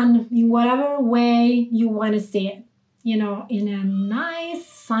sun in whatever way you want to see it. In a nice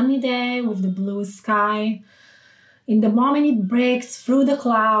sunny day with the blue sky. In the moment it breaks through the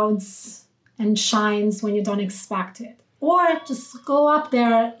clouds and shines when you don't expect it. Or just go up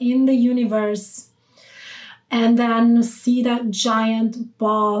there in the universe and then see that giant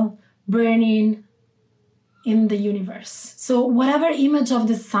ball burning in the universe. So whatever image of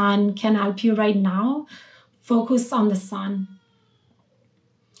the sun can help you right now, focus on the sun.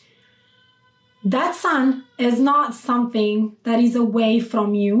 That sun is not something that is away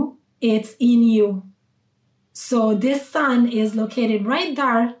from you, it's in you. So this sun is located right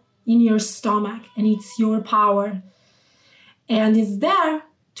there in your stomach, and it's your power. And it's there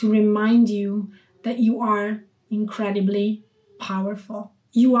to remind you that you are incredibly powerful.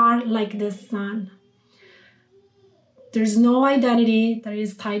 You are like the sun. There's no identity that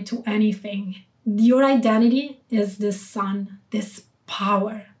is tied to anything. Your identity is this sun, this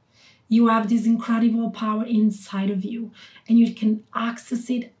power. You have this incredible power inside of you, and you can access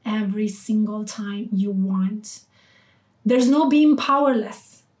it every single time you want. There's no being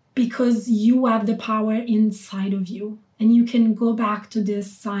powerless. because you have the power inside of you. And you can go back to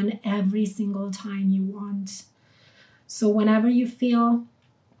this sun every single time you want. So whenever you feel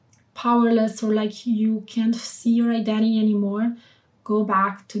powerless or like you can't see your identity anymore, go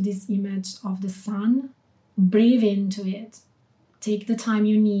back to this image of the sun, breathe into it, take the time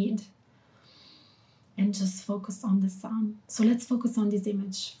you need, and just focus on the sun. So let's focus on this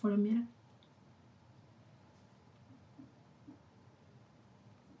image for a minute.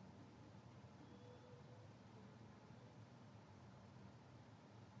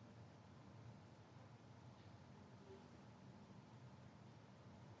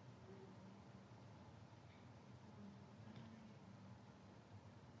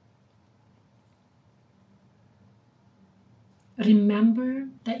 Remember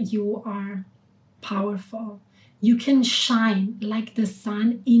that you are powerful. You can shine like the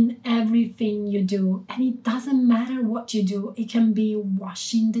sun in everything you do. And it doesn't matter what you do. It can be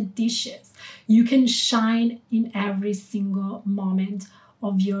washing the dishes. You can shine in every single moment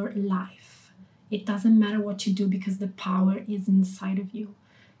of your life. It doesn't matter what you do because the power is inside of you.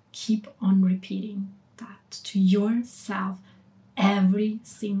 Keep on repeating that to yourself every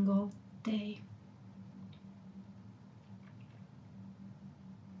single day.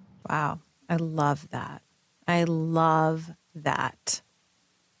 Wow. I love that. I love that.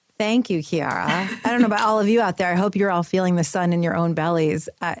 Thank you, Chiara. I don't know about all of you out there. I hope you're all feeling the sun in your own bellies.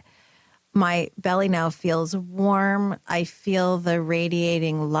 My belly now feels warm. I feel the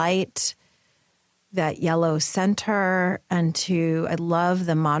radiating light, that yellow center. And I love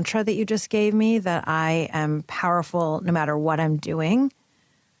the mantra that you just gave me, that I am powerful no matter what I'm doing.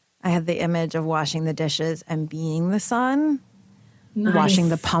 I have the image of washing the dishes and being the sun. Nice. Washing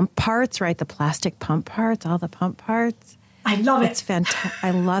the pump parts, right? The plastic pump parts, all the pump parts. I love it. It's fantastic.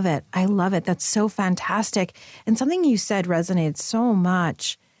 I love it. I love it. That's so fantastic. And something you said resonated so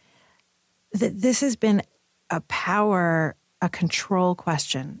much, that this has been a control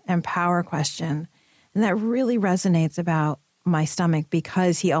question and power question. And that really resonates about my stomach,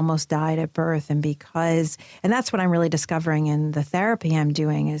 because he almost died at birth. And that's what I'm really discovering in the therapy I'm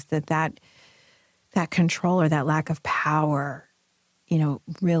doing, is that control, or that lack of power,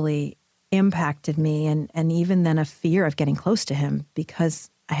 really impacted me. And even then a fear of getting close to him because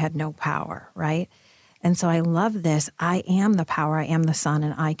I had no power, right? And so I love this. I am the power. I am the sun,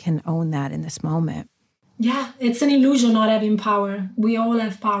 and I can own that in this moment. Yeah, it's an illusion not having power. We all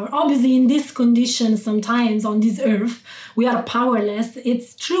have power. Obviously, in this condition, sometimes on this earth, we are powerless.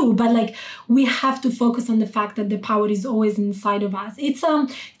 It's true, but we have to focus on the fact that the power is always inside of us. It's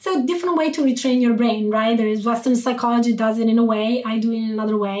a different way to retrain your brain, right? There is Western psychology does it in a way, I do it in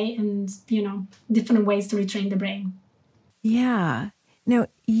another way, and different ways to retrain the brain. Yeah. Now,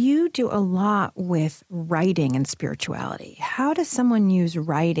 you do a lot with writing and spirituality. How does someone use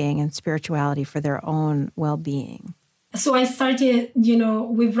writing and spirituality for their own well-being? So I started,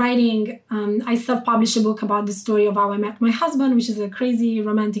 with writing. I self-published a book about the story of how I met my husband, which is a crazy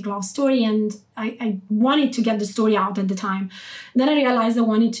romantic love story. And I wanted to get the story out at the time. Then I realized I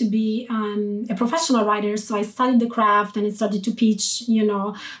wanted to be a professional writer. So I studied the craft and I started to pitch,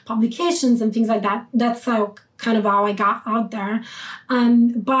 publications and things like that. That's how I got out there.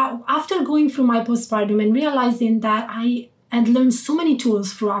 But after going through my postpartum and realizing that I had learned so many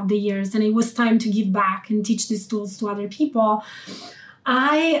tools throughout the years, and it was time to give back and teach these tools to other people,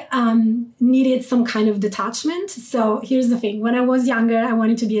 I needed some kind of detachment. So here's the thing. When I was younger, I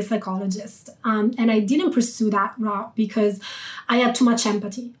wanted to be a psychologist. And I didn't pursue that route because I had too much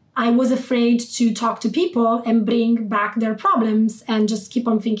empathy. I was afraid to talk to people and bring back their problems and just keep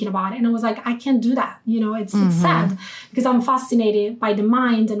on thinking about it. And I was like, I can't do that. It's sad because I'm fascinated by the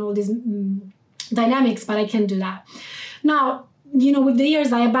mind and all these dynamics, but I can't do that. Now, with the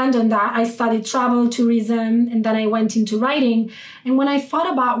years, I abandoned that. I studied travel, tourism, and then I went into writing. And when I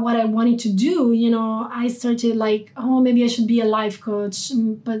thought about what I wanted to do, I started maybe I should be a life coach,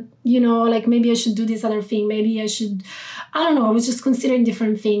 but, maybe I should do this other thing. Maybe I should, I don't know. I was just considering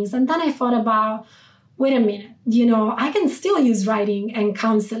different things. And then I thought about, wait a minute, I can still use writing and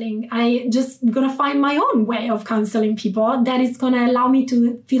counseling. I just going to find my own way of counseling people that is going to allow me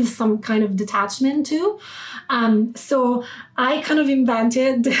to feel some kind of detachment too. So I kind of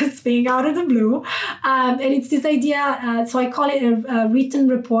invented this thing out of the blue. And it's this idea. So I call it a written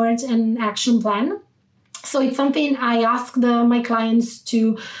report and action plan. So it's something I ask my clients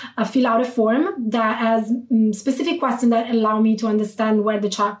to fill out a form that has specific questions that allow me to understand where if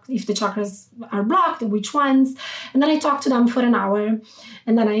the chakras are blocked, which ones. And then I talk to them for an hour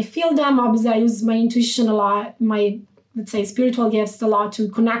and then I feel them. Obviously, I use my intuition a lot, my let's say, spiritual gifts a lot to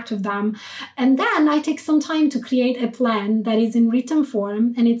connect with them. And then I take some time to create a plan that is in written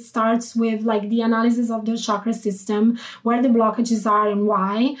form. And it starts with like the analysis of their chakra system, where the blockages are and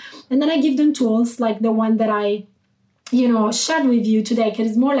why. And then I give them tools like the one that I shared with you today, because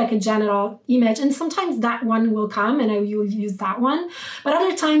it's more like a general image. And sometimes that one will come and I will use that one. But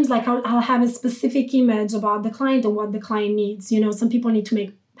other times, like I'll have a specific image about the client and what the client needs. Some people need to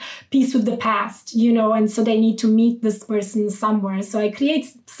make peace with the past, and so they need to meet this person somewhere. So I create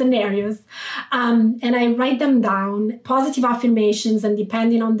scenarios and I write them down, positive affirmations, and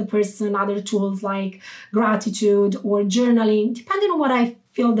depending on the person, other tools like gratitude or journaling, depending on what I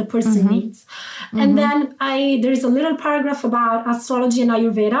feel the person needs. And then there's a little paragraph about astrology and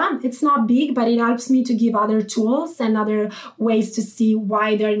Ayurveda. It's not big, but it helps me to give other tools and other ways to see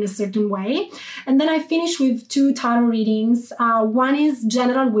why they're in a certain way. And then I finish with 2 tarot readings. One is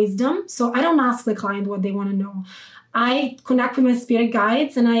general wisdom. So I don't ask the client what they want to know. I connect with my spirit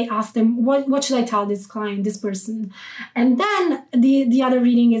guides and I ask them, what should I tell this client, this person? And then the other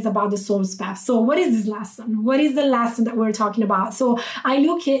reading is about the soul's path. So what is this lesson? What is the lesson that we're talking about? So I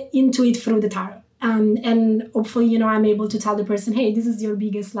look into it through the tarot. And hopefully, I'm able to tell the person, hey, this is your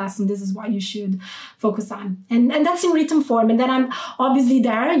biggest lesson. This is what you should focus on. And that's in written form. And then I'm obviously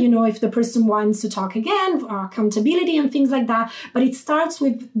there, if the person wants to talk again, accountability and things like that. But it starts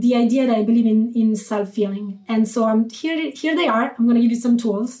with the idea that I believe in self-healing. And so I'm here they are. I'm going to give you some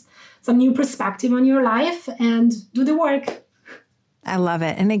tools, some new perspective on your life, and do the work. I love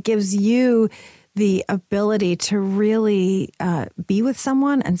it. And it gives you the ability to really be with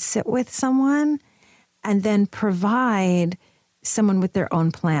someone and sit with someone and then provide someone with their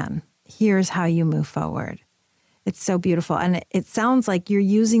own plan. Here's how you move forward. It's so beautiful. And it sounds like you're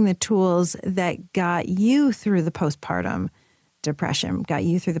using the tools that got you through the postpartum depression, got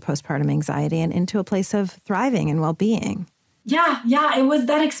you through the postpartum anxiety and into a place of thriving and well-being. Yeah, it was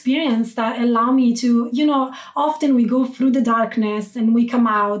that experience that allowed me to, often we go through the darkness and we come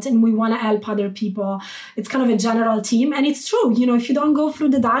out and we want to help other people. It's kind of a general theme. And it's true, if you don't go through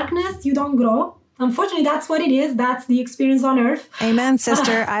the darkness, you don't grow. Unfortunately, that's what it is. That's the experience on earth. Amen,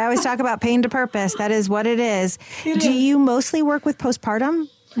 sister. I always talk about pain to purpose. That is what it is. Do you mostly work with postpartum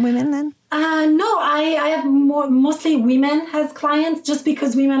women then? No, I have mostly women as clients, just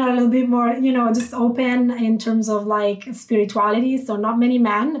because women are a little bit more, just open in terms of like spirituality. So not many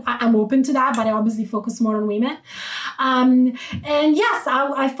men. I'm open to that, but I obviously focus more on women. And yes,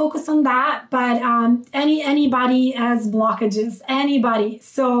 I focus on that. But anybody has blockages, anybody.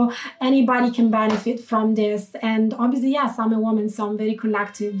 So anybody can benefit from this. And obviously, yes, I'm a woman, so I'm very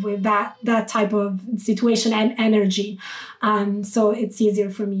connected with that type of situation and energy. So it's easier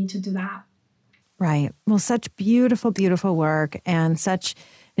for me to do that. Right. Well, such beautiful, beautiful work and such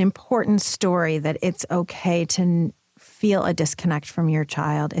an important story that it's okay to feel a disconnect from your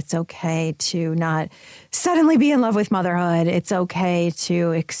child. It's okay to not suddenly be in love with motherhood. It's okay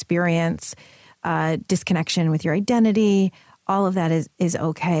to experience disconnection with your identity. All of that is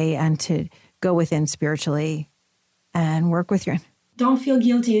okay, and to go within spiritually and work with your... Don't feel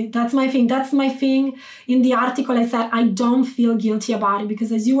guilty. That's my thing. That's my thing. In the article, I said, I don't feel guilty about it,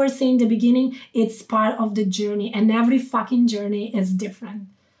 because as you were saying in the beginning, it's part of the journey, and every fucking journey is different.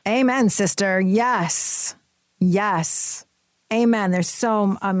 Amen, sister. Yes. Yes. Amen.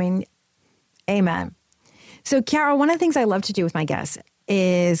 Amen. So, Carol, one of the things I love to do with my guests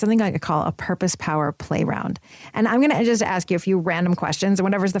is something I call a purpose power play round. And I'm going to just ask you a few random questions, and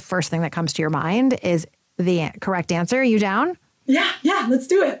whatever's the first thing that comes to your mind is the correct answer. Are you down? Yeah, let's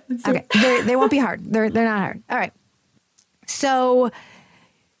do it. They won't be hard. They're not hard. All right. So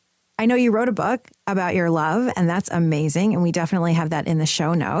I know you wrote a book about your love, and that's amazing. And we definitely have that in the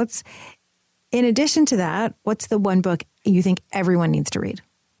show notes. In addition to that, what's the one book you think everyone needs to read?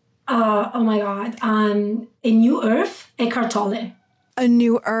 Oh my God. A New Earth, Eckhart Tolle. A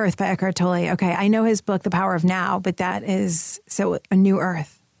New Earth by Eckhart Tolle. Okay. I know his book, The Power of Now, but that is, so A New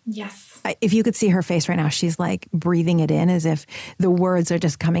Earth. Yes. If you could see her face right now, she's like breathing it in as if the words are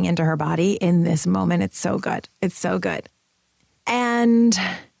just coming into her body in this moment. It's so good. It's so good. And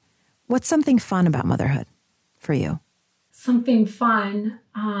what's something fun about motherhood for you? Something fun.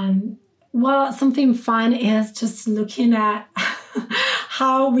 Something fun is just looking at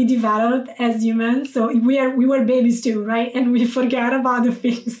how we developed as humans. So we were babies too, right? And we forget about the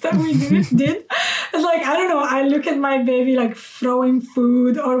things that we did. It's like, I don't know, I look at my baby like throwing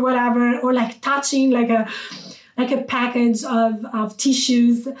food or whatever, or like touching like a package of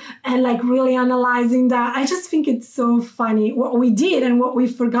tissues and like really analyzing that. I just think it's so funny what we did and what we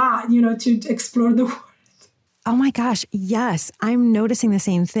forgot, to explore the world. Oh my gosh. Yes. I'm noticing the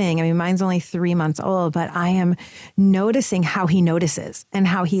same thing. I mean, mine's only 3 months old, but I am noticing how he notices and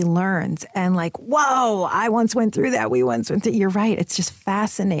how he learns. And like, whoa, I once went through that. We once went through. You're right. It's just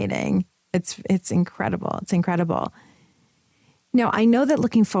fascinating. It's incredible. It's incredible. Now, I know that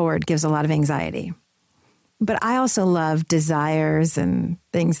looking forward gives a lot of anxiety, but I also love desires and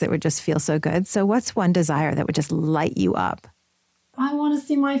things that would just feel so good. So what's one desire that would just light you up? I want to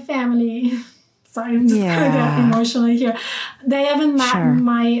see my family. Sorry, I'm just kind of emotional here. They haven't met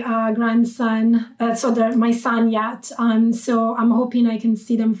my grandson, my son yet. So I'm hoping I can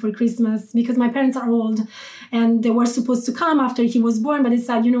see them for Christmas because my parents are old and they were supposed to come after he was born, but they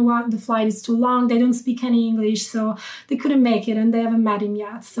said, you know what, the flight is too long. They don't speak any English, so they couldn't make it and they haven't met him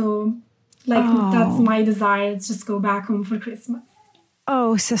yet. So that's my desire. It's just go back home for Christmas.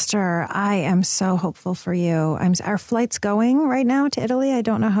 Oh, sister, I am so hopeful for you. Are flights going right now to Italy? I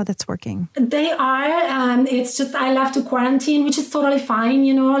don't know how that's working. They are. It's just I left to quarantine, which is totally fine,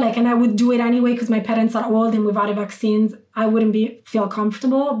 and I would do it anyway because my parents are old and without vaccines, I wouldn't feel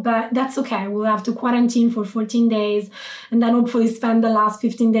comfortable, but that's okay. We'll have to quarantine for 14 days and then hopefully spend the last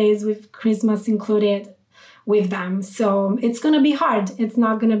 15 days with Christmas included with them. So it's going to be hard. It's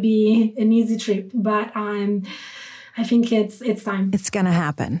not going to be an easy trip, but I think it's time. It's going to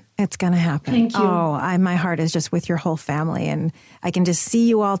happen. It's going to happen. Thank you. Oh, my heart is just with your whole family. And I can just see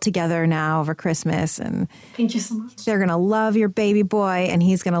you all together now over Christmas. And thank you so much. They're going to love your baby boy and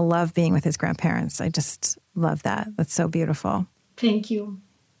he's going to love being with his grandparents. I just love that. That's so beautiful. Thank you.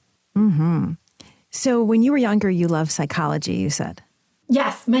 Mm-hmm. So when you were younger, you loved psychology, you said.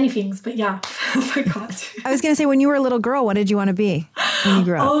 Yes, many things, but yeah, psychology. I was going to say, when you were a little girl, what did you want to be when you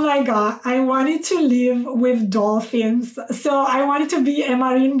grew up? Oh my God, I wanted to live with dolphins. So I wanted to be a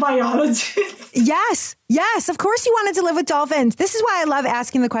marine biologist. Yes, of course you wanted to live with dolphins. This is why I love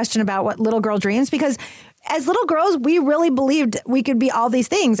asking the question about what little girl dreams, because as little girls, we really believed we could be all these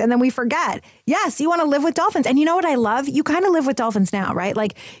things. And then we forget. Yes, you want to live with dolphins. And you know what I love? You kind of live with dolphins now, right?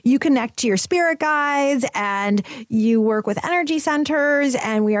 Like you connect to your spirit guides and you work with energy centers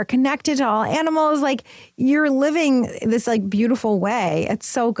and we are connected to all animals. Like you're living this like beautiful way. It's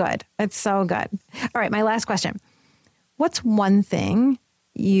so good. It's so good. All right. My last question. What's one thing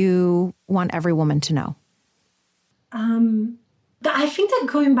you want every woman to know? I think that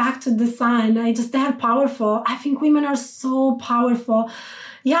going back to the sun, they're powerful. I think women are so powerful.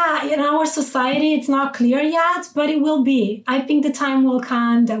 Yeah, in our society, it's not clear yet, but it will be. I think the time will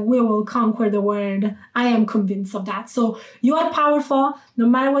come that we will conquer the world. I am convinced of that. So you are powerful. No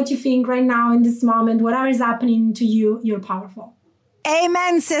matter what you think right now in this moment, whatever is happening to you, you're powerful.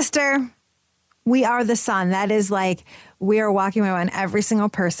 Amen, sister. We are the sun. That is like we are walking around every single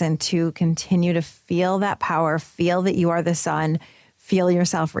person to continue to feel that power, feel that you are the sun, feel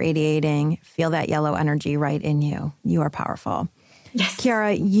yourself radiating, feel that yellow energy right in you. You are powerful. Yes.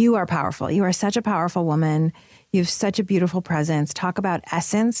 Chiara, you are powerful. You are such a powerful woman. You have such a beautiful presence. Talk about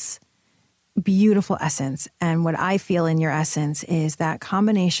essence, beautiful essence. And what I feel in your essence is that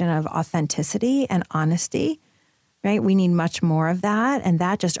combination of authenticity and honesty. Right? We need much more of that. And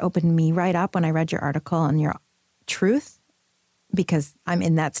that just opened me right up when I read your article on your truth, because I'm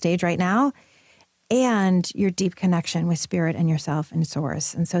in that stage right now, and your deep connection with spirit and yourself and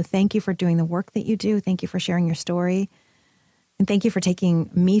source. And so thank you for doing the work that you do. Thank you for sharing your story. And thank you for taking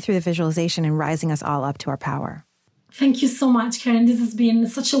me through the visualization and rising us all up to our power. Thank you so much, Karen. This has been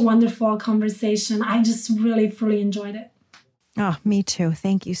such a wonderful conversation. I just really, fully enjoyed it. Oh, me too.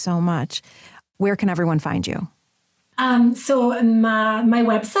 Thank you so much. Where can everyone find you? So my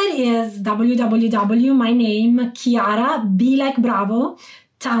website is my name, Chiara, B like Bravo,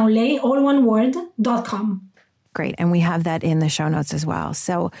 Townley, all one word, .com. Great. And we have that in the show notes as well.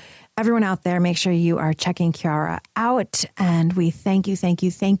 So everyone out there, make sure you are checking Chiara out. And we thank you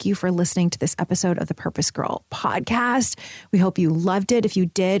for listening to this episode of the Purpose Girl podcast. We hope you loved it. If you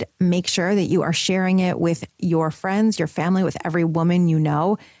did, make sure that you are sharing it with your friends, your family, with every woman you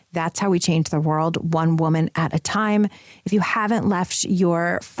know. That's how we change the world, one woman at a time. If you haven't left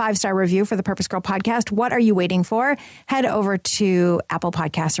your 5-star review for the Purpose Girl podcast, what are you waiting for? Head over to Apple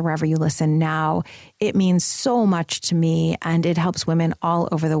Podcasts or wherever you listen now. It means so much to me, and it helps women all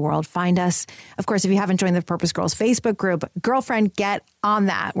over the world find us. Of course, if you haven't joined the Purpose Girls Facebook group, girlfriend, get on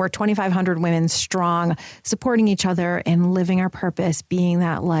that. We're 2,500 women strong, supporting each other and living our purpose, being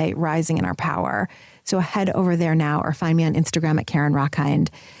that light, rising in our power. So head over there now or find me on Instagram at Karen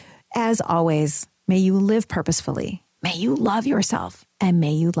Rockhind. As always, may you live purposefully, may you love yourself, and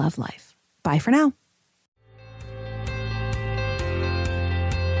may you love life. Bye for now.